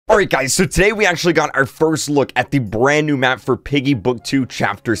Alright guys, so today we actually got our first look at the brand new map for Piggy Book 2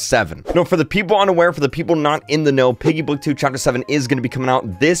 Chapter 7. Now, for the people unaware, for the people not in the know, Piggy Book 2 Chapter 7 is going to be coming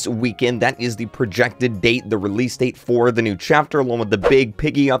out this weekend. That is the projected date, the release date for the new chapter, along with the big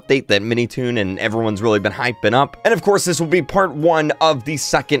Piggy update that Minitoon and everyone's really been hyping up. And of course, this will be part 1 of the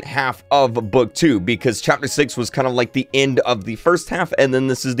second half of Book 2, because Chapter 6 was kind of like the end of the first half, and then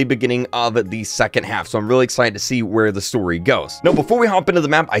this is the beginning of the second half. So I'm really excited to see where the story goes. Now, before we hop into the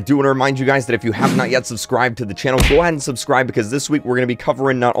map, I do want to remind you guys that if you have not yet subscribed to the channel, go ahead and subscribe, because this week we're going to be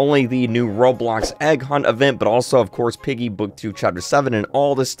covering not only the new Roblox Egg Hunt event, but also, of course, Piggy Book 2 Chapter 7 and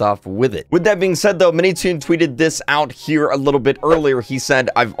all the stuff with it. With that being said, though, Minitoon tweeted this out here a little bit earlier. He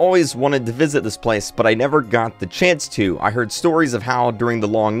said, "I've always wanted to visit this place, but I never got the chance to. I heard stories of how during the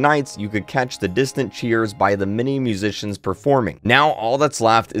long nights you could catch the distant cheers by the many musicians performing. Now all that's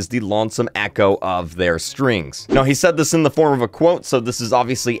left is the lonesome echo of their strings." Now, he said this in the form of a quote, so this is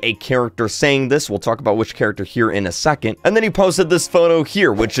obviously a character saying this. We'll talk about which character here in a second. And then he posted this photo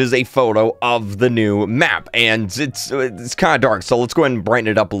here, which is a photo of the new map, and it's kind of dark, so let's go ahead and brighten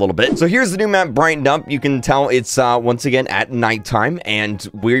it up a little bit. So here's the new map brightened up. You can tell it's once again at nighttime, and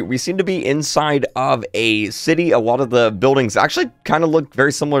we seem to be inside of a city. A lot of the buildings actually kind of look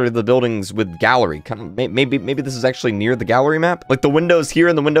very similar to the buildings with gallery. Kind of maybe this is actually near the gallery map. Like the windows here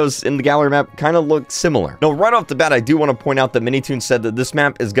and the windows in the gallery map kind of look similar. Now, right off the bat, I do want to point out that Minitoon said that this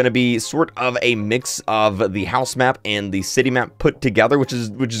map is going to be sort of a mix of the house map and the city map put together, which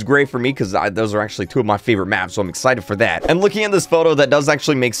is great for me, because those are actually two of my favorite maps, so I'm excited for that. And looking at this photo, that does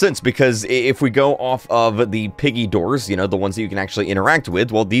actually make sense, because if we go off of the Piggy doors, you know, the ones that you can actually interact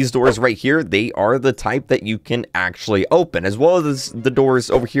with, well, these doors right here, they are the type that you can actually open, as well as the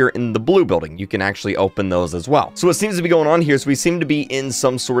doors over here in the blue building. You can actually open those as well. So what seems to be going on here is we seem to be in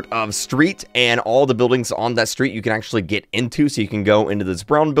some sort of street, and all the buildings on that street you can actually get into. So you can go into this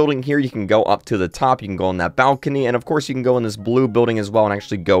brown building here, you can go up to the top, you can go on that balcony, and of course you can go in this blue building as well and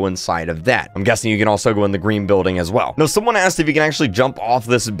actually go inside of that. I'm guessing you can also go in the green building as well. Now, someone asked if you can actually jump off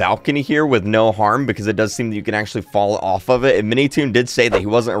this balcony here with no harm, because it does seem that you can actually fall off of it. And Minitoon did say that he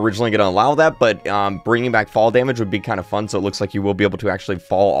wasn't originally going to allow that, but bringing back fall damage would be kind of fun, so it looks like you will be able to actually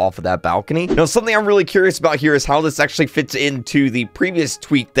fall off of that balcony. Now, something I'm really curious about here is how this actually fits into the previous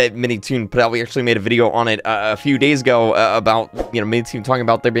tweet that Minitoon put out. We actually made a video on it a few days ago about, you know, Minitoon talking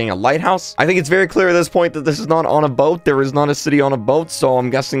about there being a lighthouse. I think it's very clear at this point that this is not on a boat. There is not a city on a boat, so I'm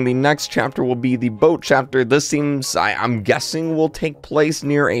guessing the next chapter will be the boat chapter. This seems, I'm guessing, will take place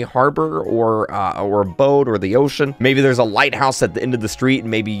near a harbor or a boat or the ocean. Maybe there's a lighthouse at the end of the street,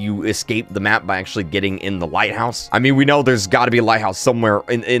 and maybe you escape the map by actually getting in the lighthouse. I mean, we know there's got to be a lighthouse somewhere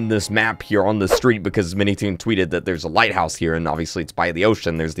in this map here on the street, because Minitoon tweeted that there's a lighthouse here, and obviously it's by the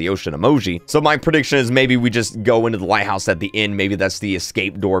ocean. There's the ocean emoji. So my prediction is maybe we just go into the lighthouse at the end. Maybe that's the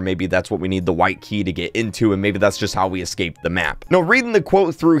escape door. Maybe that's what we need the white key to get into, and maybe that's just how we escape the map. Now, reading the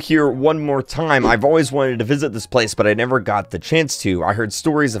quote through here one more time, "I've always wanted to visit this place, but I never got the chance to. I heard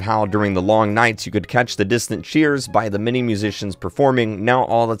stories of how during the long nights you could catch the distant cheers by the many musicians performing. Now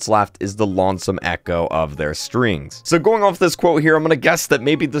all that's left is the lonesome echo of their strings." So going off this quote here, I'm gonna guess that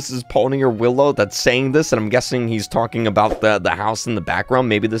maybe this is Pony or Willow that's saying this, and I'm guessing he's talking about the house in the background.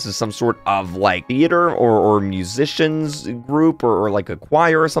 Maybe this is some sort of like theater or musicians group or like a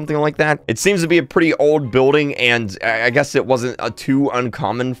choir or something like that. It seems to be a pretty old building, and I guess it wasn't too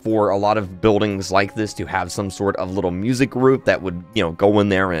uncommon for a lot of buildings like this to have some sort of little music group that would, you know, go in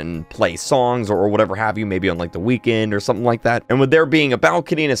there and play songs or whatever have you, maybe on like the weekend or something like that. And with there being a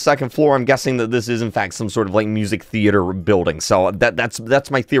balcony and a second floor, I'm guessing that this is in fact some sort of like music theater building. So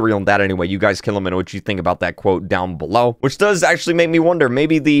that's my theory on that anyway. You guys can let me know what you think about that quote down below, which does actually make me wonder,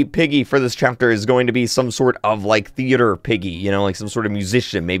 maybe the Piggy for this chapter is going to be some sort of like theater Piggy, you know, like some sort of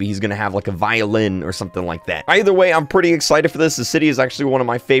musician. Maybe he's gonna have like a violin or something like that. Either way, I'm pretty excited for this. The city is actually one of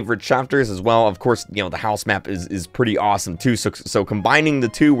my favorite chapters as well. Of course, you know, the house map is pretty awesome too. So combining the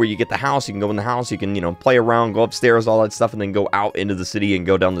two, where you get the house, you can go in the house, you can, you know, play around, go upstairs, all that stuff, and then go out into the city and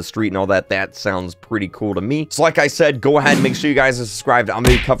go down the street and all that. That sounds pretty cool to me. So like I said, go ahead and make sure you guys are subscribed. I'm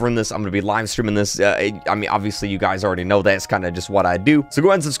gonna be covering this. I'm gonna be live streaming this. I mean, obviously you guys already know that. It's kind of just what I do. So go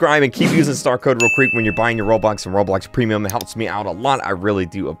ahead and subscribe and keep using star code Real Creek when you're buying your Roblox and Roblox Premium. It helps me out a lot. I really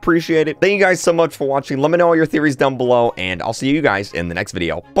do appreciate it. Thank you guys so much for watching. Let me know all your theories down below, and I'll see you guys in the next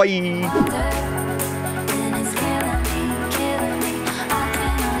video. Bye!